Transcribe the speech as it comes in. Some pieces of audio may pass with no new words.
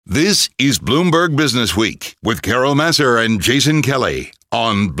This is Bloomberg Business Week with Carol Massar and Jason Kelly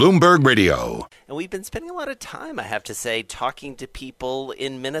on Bloomberg Radio. And we've been spending a lot of time, I have to say, talking to people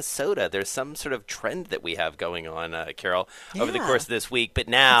in Minnesota. There's some sort of trend that we have going on, Carol, over the course of this week. But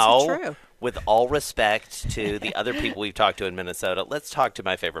now, with all respect to the other people we've talked to in Minnesota, let's talk to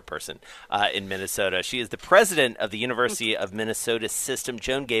my favorite person in Minnesota. She is the president of the University of Minnesota System,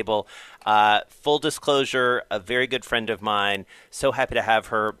 Joan Gabel. Full disclosure, a very good friend of mine. So happy to have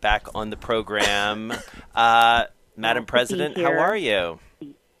her back on the program. Madam President, how are you?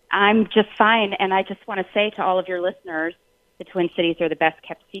 I'm just fine, and I just want to say to all of your listeners, the Twin Cities are the best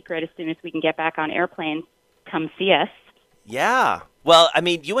kept secret. As soon as we can get back on airplanes, come see us. Yeah. Well, I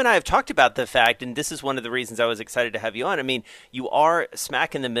mean, you and I have talked about the fact, and this is one of the reasons I was excited to have you on. I mean, you are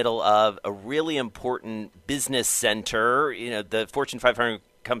smack in the middle of a really important business center. You know, the Fortune 500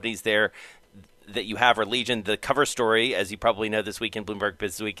 companies there that you have are Legion. The cover story, as you probably know this week in Bloomberg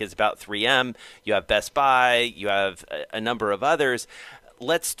Business Week, is about 3M. You have Best Buy. You have a number of others.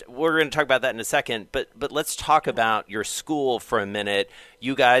 We're going to talk about that in a second, but let's talk about your school for a minute.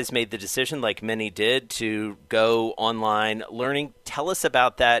 You guys made the decision, like many did, to go online learning. Tell us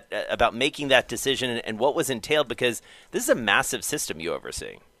about that, about making that decision and what was entailed, because this is a massive system you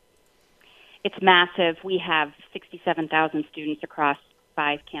oversee. It's massive. We have 67,000 students across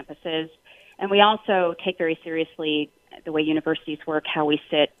 5 campuses, and we also take very seriously the way universities work, how we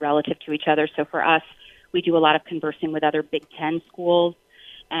sit relative to each other. So for us, we do a lot of conversing with other Big Ten schools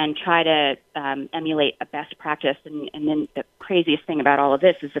and try to emulate a best practice. And then the craziest thing about all of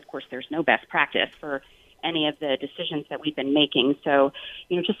this is, of course, there's no best practice for any of the decisions that we've been making. So,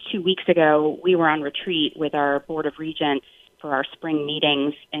 just 2 weeks ago, we were on retreat with our Board of Regents for our spring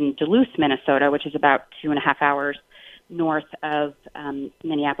meetings in Duluth, Minnesota, which is about 2.5 hours north of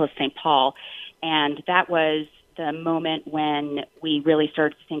Minneapolis, St. Paul. And that was the moment when we really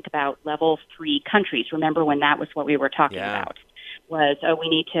started to think about level 3 countries. Remember when that was what we were talking about? Was, we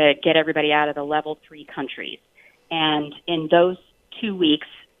need to get everybody out of the level 3 countries. And in those 2 weeks,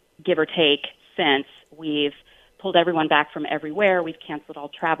 give or take, since, we've pulled everyone back from everywhere. We've canceled all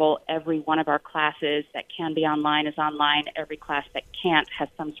travel. Every one of our classes that can be online is online. Every class that can't has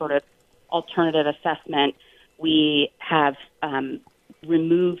some sort of alternative assessment. We have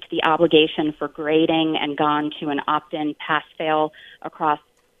removed the obligation for grading and gone to an opt-in pass-fail across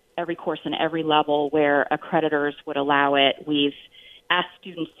every course and every level where accreditors would allow it. We've asked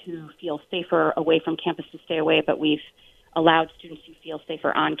students who feel safer away from campus to stay away, but we've allowed students who feel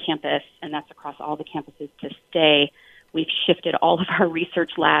safer on campus, and that's across all the campuses, to stay. We've shifted all of our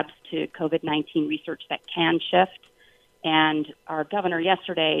research labs to COVID-19 research that can shift. And our governor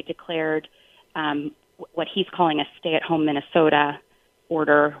yesterday declared what he's calling a stay-at-home Minnesota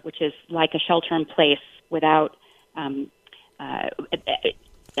order, which is like a shelter-in-place without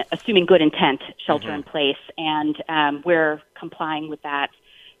assuming good intent, shelter-in-place, and we're complying with that.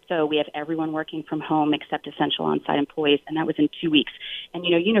 So we have everyone working from home except essential on-site employees, and that was in 2 weeks. And,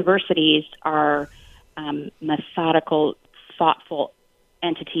 universities are methodical, thoughtful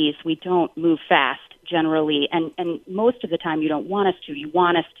entities. We don't move fast generally, and most of the time you don't want us to. You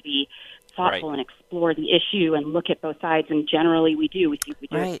want us to be thoughtful and explore the issue and look at both sides, and generally we do. We think we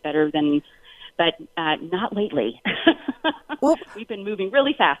do it better than, but not lately. Well, we've been moving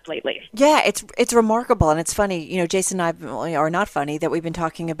really fast lately. Yeah, it's remarkable, and it's funny. Jason and I are not funny that we've been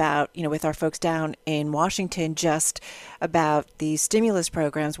talking about, with our folks down in Washington, just about these stimulus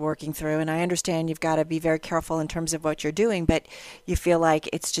programs working through. And I understand you've got to be very careful in terms of what you're doing, but you feel like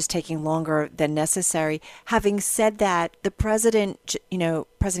it's just taking longer than necessary. Having said that, the president,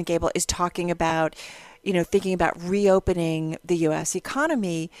 President Gabel, is talking about thinking about reopening the U.S.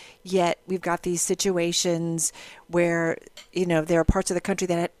 economy, yet we've got these situations where, there are parts of the country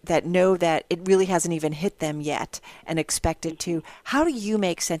that know that it really hasn't even hit them yet and expected to. How do you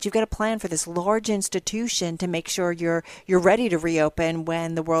make sense? You've got a plan for this large institution to make sure you're ready to reopen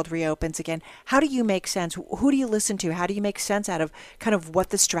when the world reopens again. How do you make sense? Who do you listen to? How do you make sense out of kind of what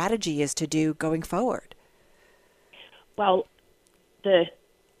the strategy is to do going forward? Well, the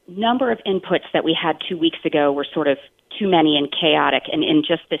number of inputs that we had 2 weeks ago were sort of too many and chaotic. And in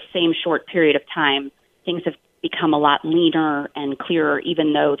just this same short period of time, things have become a lot leaner and clearer,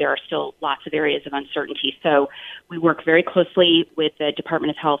 even though there are still lots of areas of uncertainty. So we work very closely with the Department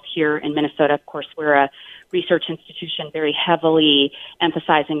of Health here in Minnesota. Of course, we're a research institution very heavily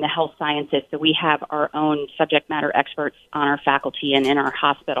emphasizing the health sciences. So we have our own subject matter experts on our faculty and in our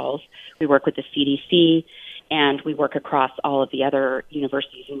hospitals. We work with the CDC, and we work across all of the other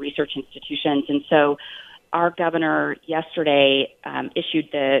universities and research institutions. And so our governor yesterday issued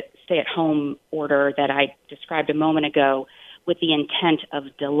the stay-at-home order that I described a moment ago, with the intent of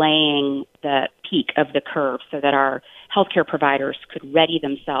delaying the peak of the curve so that our healthcare providers could ready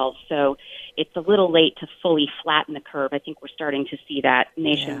themselves. So it's a little late to fully flatten the curve. I think we're starting to see that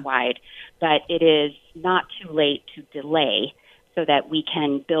nationwide. But it is not too late to delay so that we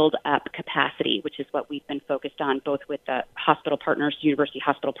can build up capacity, which is what we've been focused on both with the hospital partners, university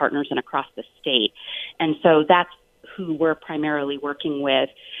hospital partners, and across the state. And so that's who we're primarily working with.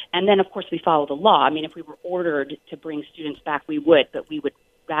 And then, of course, we follow the law. I mean, if we were ordered to bring students back, we would, but we would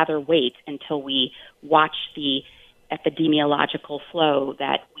rather wait until we watch the epidemiological flow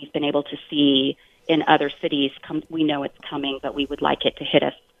that we've been able to see in other cities. We know it's coming, but we would like it to hit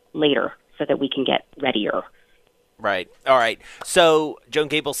us later so that we can get readier. Right. All right. So, Joan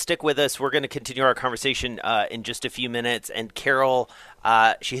Gabel, stick with us. We're going to continue our conversation in just a few minutes. And Carol,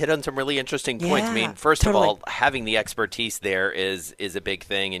 she hit on some really interesting points. I mean, first of all, having the expertise there is a big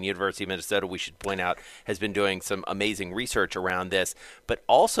thing. And University of Minnesota, we should point out, has been doing some amazing research around this. But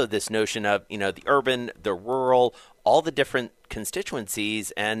also this notion of, the urban, the rural, all the different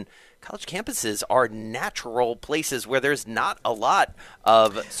constituencies, and college campuses are natural places where there's not a lot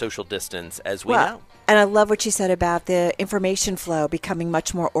of social distance, as we know. And I love what you said about the information flow becoming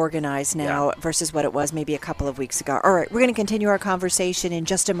much more organized now versus what it was maybe a couple of weeks ago. All right, we're going to continue our conversation in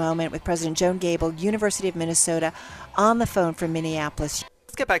just a moment with President Joan Gabel, University of Minnesota, on the phone from Minneapolis.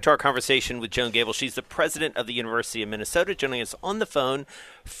 Let's get back to our conversation with Joan Gabel. She's the president of the University of Minnesota, joining us on the phone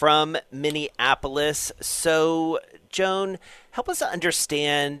from Minneapolis. So, Joan, help us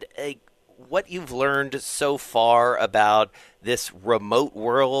understand what you've learned so far about this remote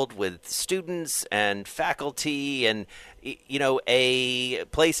world with students and faculty and, a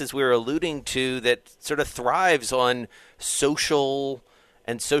place, as we were alluding to, that sort of thrives on social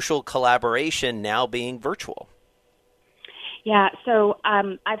collaboration now being virtual. Yeah, so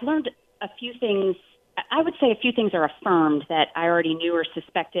I've learned a few things. I would say a few things are affirmed that I already knew or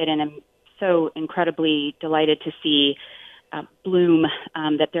suspected, and I'm so incredibly delighted to see bloom,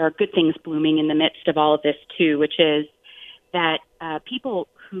 that there are good things blooming in the midst of all of this too, which is that people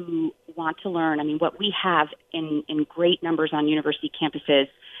who want to learn, I mean, what we have in great numbers on university campuses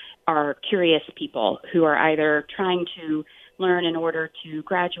are curious people who are either trying to learn in order to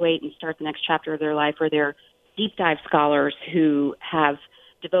graduate and start the next chapter of their life, or they're deep dive scholars who have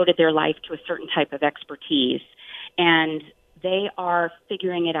devoted their life to a certain type of expertise. And they are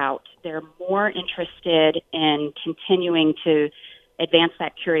figuring it out. They're more interested in continuing to advance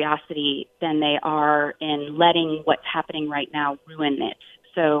that curiosity than they are in letting what's happening right now ruin it.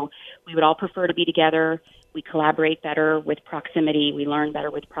 So we would all prefer to be together. We collaborate better with proximity. We learn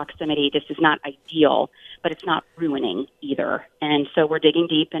better with proximity. This is not ideal, but it's not ruining either. And so we're digging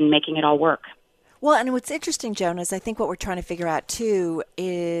deep and making it all work. Well, and what's interesting, Joan, is I think what we're trying to figure out, too,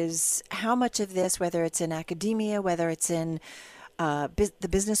 is how much of this, whether it's in academia, whether it's in the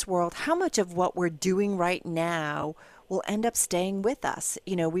business world, how much of what we're doing right now will end up staying with us.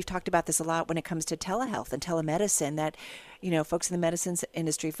 We've talked about this a lot when it comes to telehealth and telemedicine, that, folks in the medicines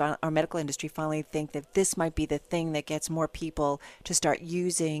industry or medical industry finally think that this might be the thing that gets more people to start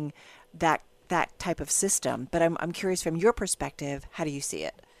using that type of system. But I'm curious, from your perspective, how do you see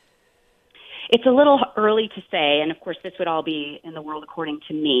it? It's a little early to say, and of course this would all be in the world according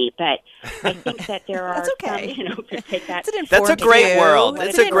to me, but I think that there are some, to take that. That's a great world.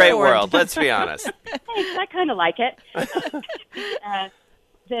 It's a great world, let's be honest. Thanks, I kind of like it.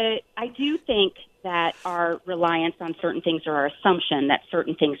 I do think that our reliance on certain things, or our assumption that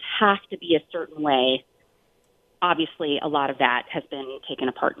certain things have to be a certain way, obviously a lot of that has been taken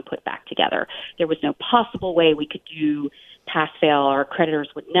apart and put back together. There was no possible way we could do pass-fail. Our creditors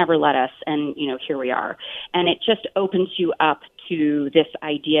would never let us, and, here we are. And it just opens you up to this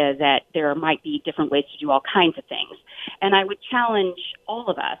idea that there might be different ways to do all kinds of things. And I would challenge all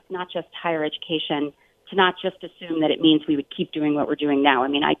of us, not just higher education, to not just assume that it means we would keep doing what we're doing now. I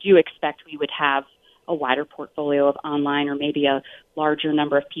mean, I do expect we would have a wider portfolio of online, or maybe a larger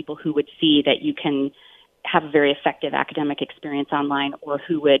number of people who would see that you can have a very effective academic experience online, or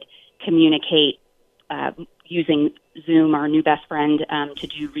who would communicate using Zoom, our new best friend, to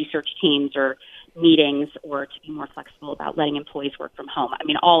do research teams or meetings, or to be more flexible about letting employees work from home. I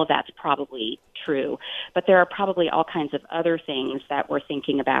mean, all of that's probably true, but there are probably all kinds of other things that we're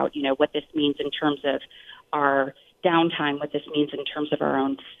thinking about, what this means in terms of our downtime, what this means in terms of our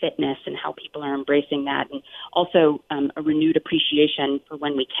own fitness and how people are embracing that, and also a renewed appreciation for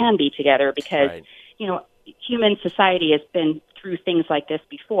when we can be together, because, right. Human society has been through things like this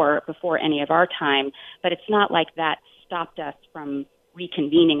before any of our time, but it's not like that stopped us from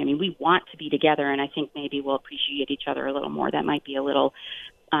reconvening. I mean, we want to be together, and I think maybe we'll appreciate each other a little more. That might be a little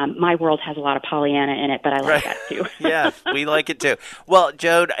my world has a lot of Pollyanna in it, but I like that too. Yeah, we like it too. Well,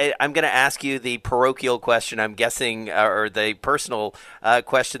 Joan, I'm going to ask you the parochial question I'm guessing, or the personal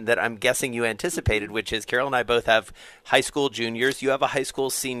question that I'm guessing you anticipated, which is Carol and I both have high school juniors. You have a high school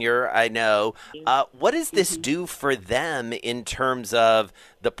senior, I know. What does this do for them in terms of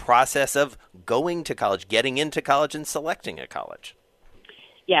the process of going to college, getting into college, and selecting a college?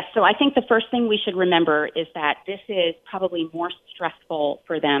 Yes, so I think the first thing we should remember is that this is probably more stressful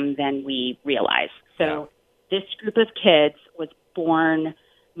for them than we realize. So this group of kids was born,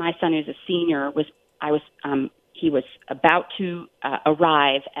 my son who's a senior, he was about to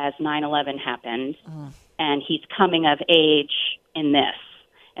arrive as 9/11 happened, and he's coming of age in this,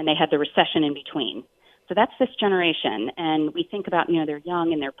 and they had the recession in between. So that's this generation, and we think about, they're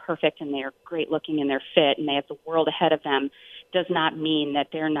young and they're perfect and they're great looking and they're fit and they have the world ahead of them. Does not mean that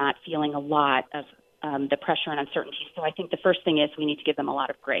they're not feeling a lot of the pressure and uncertainty. So I think the first thing is we need to give them a lot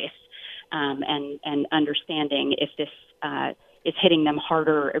of grace and understanding if this is hitting them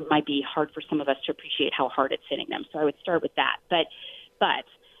harder. It might be hard for some of us to appreciate how hard it's hitting them. So I would start with that. But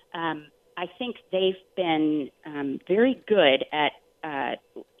I think they've been very good at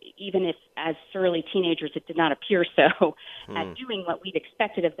even if as surly teenagers it did not appear so, at doing what we've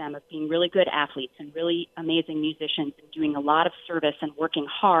expected of them, of being really good athletes and really amazing musicians and doing a lot of service and working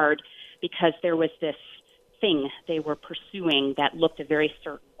hard because there was this thing they were pursuing that looked a very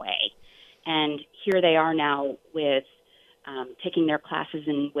certain way. And here they are now with taking their classes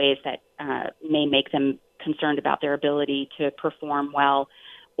in ways that may make them concerned about their ability to perform well,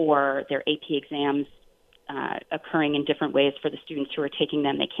 or their AP exams occurring in different ways for the students who are taking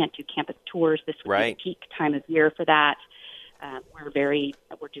them. They can't do campus tours. This would be the peak time of year for that.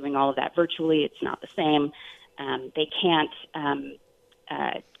 We're doing all of that virtually. It's not the same. They can't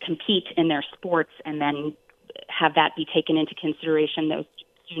compete in their sports and then have that be taken into consideration. Those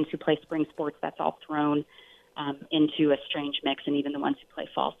students who play spring sports, that's all thrown into a strange mix, and even the ones who play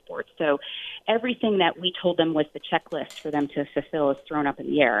fall sports. So everything that we told them was the checklist for them to fulfill is thrown up in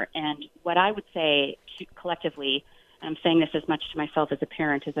the air. And what I would say collectively, and I'm saying this as much to myself as a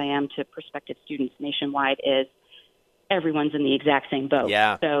parent as I am to prospective students nationwide, is everyone's in the exact same boat.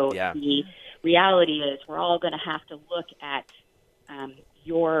 The reality is we're all going to have to look at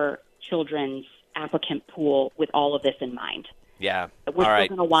your children's applicant pool with all of this in mind. Yeah. We're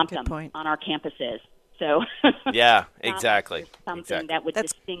still going to want them on our campuses. So exactly. Something that would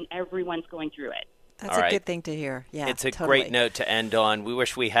just sting everyone's going through it. That's a good thing to hear. Yeah, it's a great note to end on. We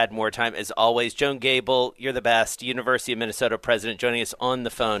wish we had more time. As always, Joan Gabel, you're the best. University of Minnesota President, joining us on the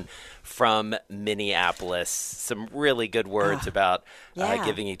phone from Minneapolis. Some really good words about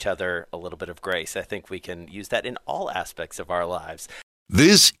giving each other a little bit of grace. I think we can use that in all aspects of our lives.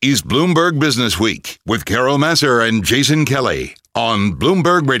 This is Bloomberg Business Week with Carol Massar and Jason Kelly on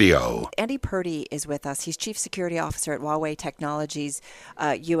Bloomberg Radio. Andy Purdy is with us. He's Chief Security Officer at Huawei Technologies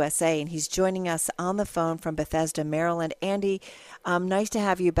USA, and he's joining us on the phone from Bethesda, Maryland. Andy, nice to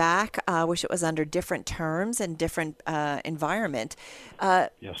have you back. Wish it was under different terms and different environment.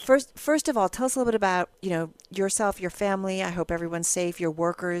 Yes. First of all, tell us a little bit about yourself, your family. I hope everyone's safe, your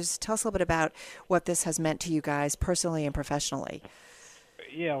workers. Tell us a little bit about what this has meant to you guys personally and professionally.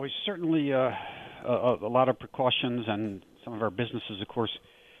 Yeah, we certainly a lot of precautions, and some of our businesses, of course,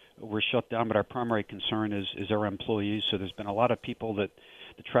 were shut down, but our primary concern is our employees. So there's been a lot of people that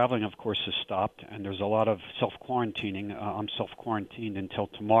the traveling, of course, has stopped, and there's a lot of self-quarantining. I'm self-quarantined until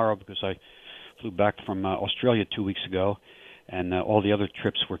tomorrow because I flew back from Australia 2 weeks ago, and all the other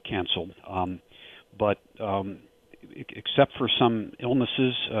trips were canceled. But except for some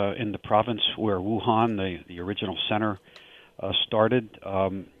illnesses in the province where Wuhan, the original center, started,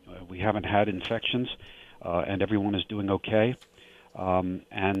 we haven't had infections, and everyone is doing okay.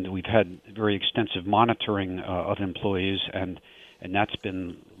 And we've had very extensive monitoring of employees, and that's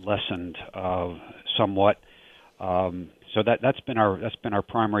been lessened somewhat. So that's been our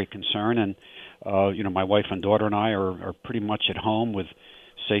primary concern. And my wife and daughter and I are pretty much at home with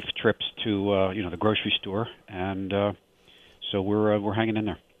safe trips to the grocery store, and so we're hanging in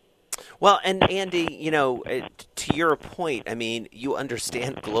there. Well, and Andy, to your point, I mean, you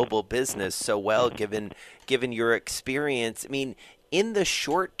understand global business so well, given your experience. I mean, in the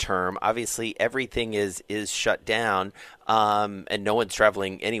short term, obviously everything is shut down, and no one's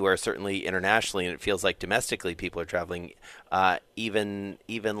traveling anywhere, certainly internationally, and it feels like domestically people are traveling even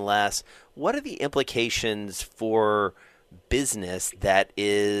less. What are the implications for business that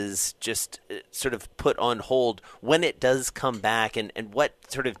is just sort of put on hold when it does come back, and what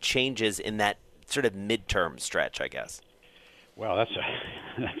sort of changes in that sort of midterm stretch, I guess? Well, that's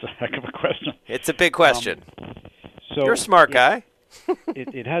a heck of a question. It's a big question. So you're a smart guy.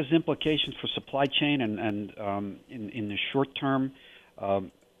 It has implications for supply chain, and in the short term,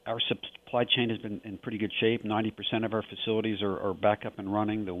 our supply chain has been in pretty good shape. 90% of our facilities are back up and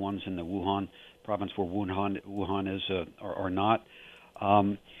running. The ones in the Wuhan province where Wuhan is are not.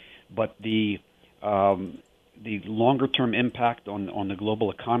 But the longer term impact on the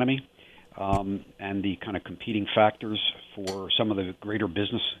global economy and the kind of competing factors for some of the greater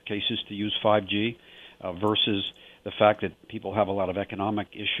business cases to use 5G versus the fact that people have a lot of economic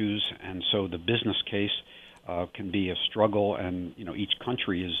issues, and so the business case can be a struggle, and each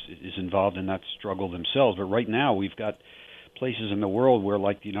country is involved in that struggle themselves. But right now, we've got places in the world where,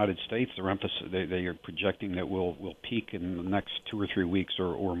 like the United States, they are projecting that we'll peak in the next 2 or 3 weeks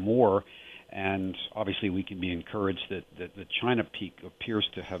or more. And obviously, we can be encouraged that the China peak appears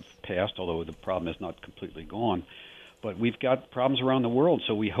to have passed, although the problem is not completely gone. But we've got problems around the world,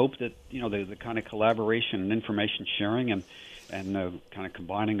 so we hope that the kind of collaboration and information sharing and kind of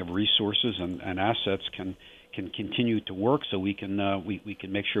combining of resources and assets can continue to work, so we can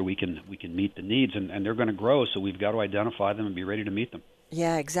make sure we can meet the needs, and they're going to grow, so we've got to identify them and be ready to meet them.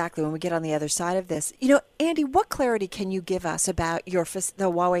 Yeah, exactly. When we get on the other side of this, Andy, what clarity can you give us about the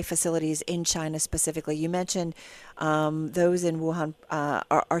Huawei facilities in China specifically? You mentioned those in Wuhan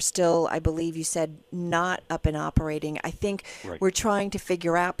are still, I believe you said, not up and operating. I think Right. We're trying to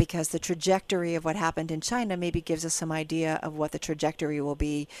figure out, because the trajectory of what happened in China maybe gives us some idea of what the trajectory will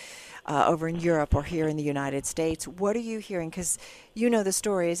be over in Europe or here in the United States. What are you hearing? Because the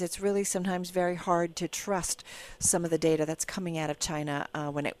stories. It's really sometimes very hard to trust some of the data that's coming out of China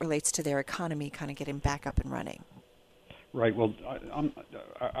when it relates to their economy kind of getting back up and running. Right. Well,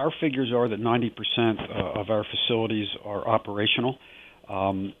 our figures are that 90% of our facilities are operational,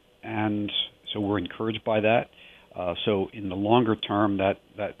 and so we're encouraged by that. So in the longer term, that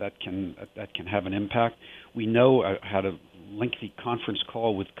can have an impact. We know I had a lengthy conference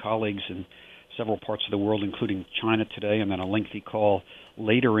call with colleagues in several parts of the world, including China today, and then a lengthy call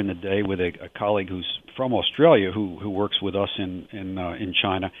later in the day with a colleague who's from Australia who works with us in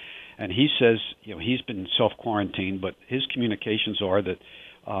China. And he says, he's been self-quarantined, but his communications are that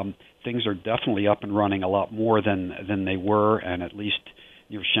things are definitely up and running a lot more than they were, and at least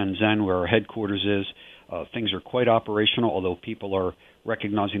near Shenzhen, where our headquarters is, things are quite operational, although people are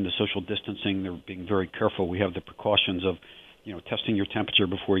recognizing the social distancing. They're being very careful. We have the precautions of, testing your temperature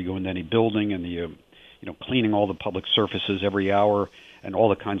before you go into any building, and the, cleaning all the public surfaces every hour, and all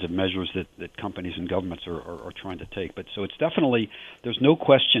the kinds of measures that companies and governments are trying to take. But so it's definitely, there's no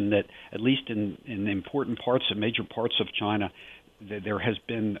question that at least in important parts, and major parts of China, there has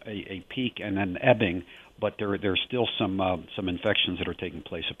been a peak and an ebbing, but there's still some infections that are taking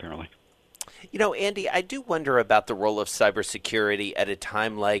place apparently. Andy, I do wonder about the role of cybersecurity at a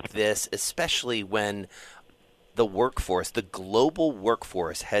time like this, especially when the workforce, the global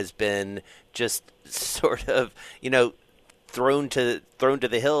workforce, has been just sort of, thrown to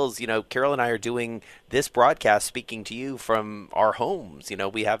the hills. Carol and I are doing this broadcast speaking to you from our homes.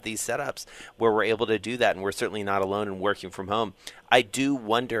 We have these setups where we're able to do that, and we're certainly not alone in working from home. I do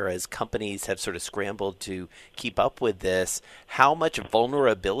wonder, as companies have sort of scrambled to keep up with this, how much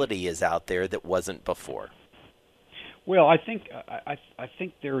vulnerability is out there that wasn't before. Well, I think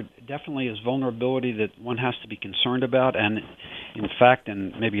there definitely is vulnerability that one has to be concerned about, and in fact,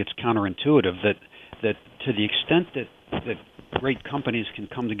 and maybe it's counterintuitive, that to the extent that great companies can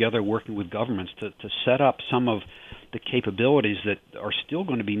come together working with governments to set up some of the capabilities that are still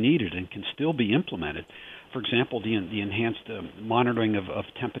going to be needed and can still be implemented. For example, the enhanced monitoring of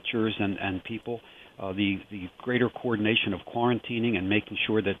temperatures and people, the greater coordination of quarantining and making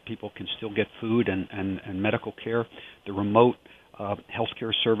sure that people can still get food and medical care, the remote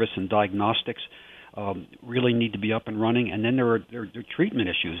healthcare service and diagnostics really need to be up and running. And then there are treatment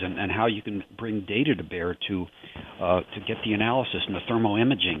issues and how you can bring data to bear to get the analysis and the thermal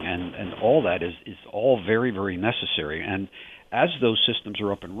imaging, and all that is all very, very necessary. And as those systems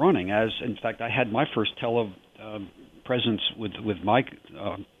are up and running, as in fact I had my first telepresence with my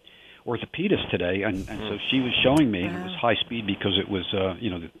orthopedist today, and so she was showing me, and it was high speed because it was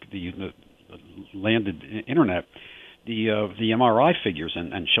the landed internet, the MRI figures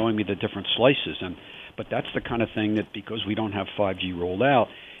and showing me the different slices. But that's the kind of thing that, because we don't have 5G rolled out,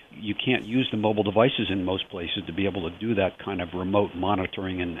 you can't use the mobile devices in most places to be able to do that kind of remote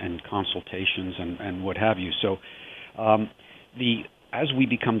monitoring and consultations and what have you. So as we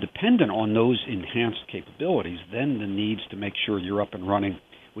become dependent on those enhanced capabilities, then the needs to make sure you're up and running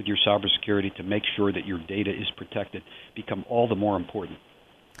with your cybersecurity, to make sure that your data is protected, become all the more important.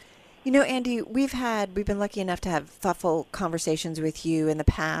 You know, Andy, we've been lucky enough to have thoughtful conversations with you in the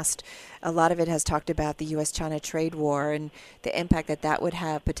past. A lot of it has talked about the U.S.-China trade war and the impact that would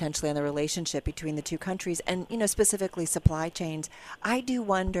have potentially on the relationship between the two countries and, specifically supply chains. I do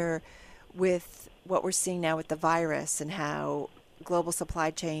wonder with what we're seeing now with the virus and how global supply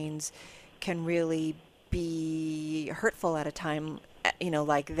chains can really be hurtful at a time,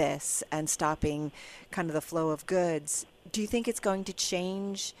 like this and stopping kind of the flow of goods. Do you think it's going to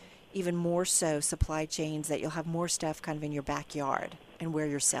change even more so supply chains, that you'll have more stuff kind of in your backyard and where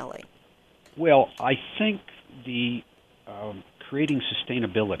you're selling? Well, I think the creating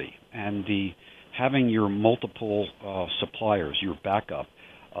sustainability and the having your multiple suppliers, your backup.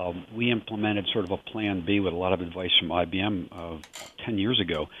 We implemented sort of a plan B with a lot of advice from IBM 10 years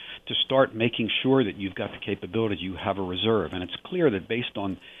ago to start making sure that you've got the capabilities, you have a reserve. And it's clear that based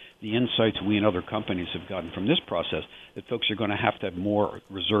on the insights we and other companies have gotten from this process, that folks are going to have more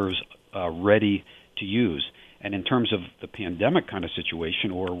reserves ready to use. And in terms of the pandemic kind of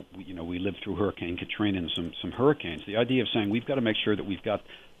situation, or we lived through Hurricane Katrina and some hurricanes, the idea of saying we've got to make sure that we've got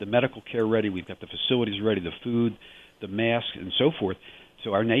the medical care ready, we've got the facilities ready, the food, the masks, and so forth.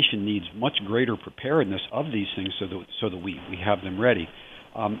 So our nation needs much greater preparedness of these things so that we have them ready.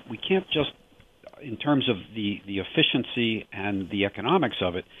 We can't just, in terms of the efficiency and the economics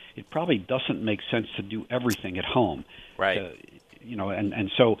of it, it probably doesn't make sense to do everything at home. Right.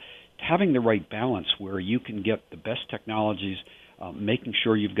 And so having the right balance where you can get the best technologies, making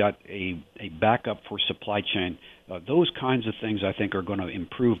sure you've got a backup for supply chain, those kinds of things I think are going to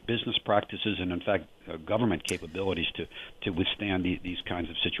improve business practices and, in fact, government capabilities to withstand these kinds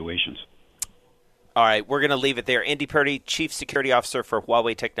of situations. All right, we're going to leave it there. Andy Purdy, Chief Security Officer for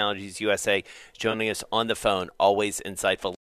Huawei Technologies USA, joining us on the phone. Always insightful.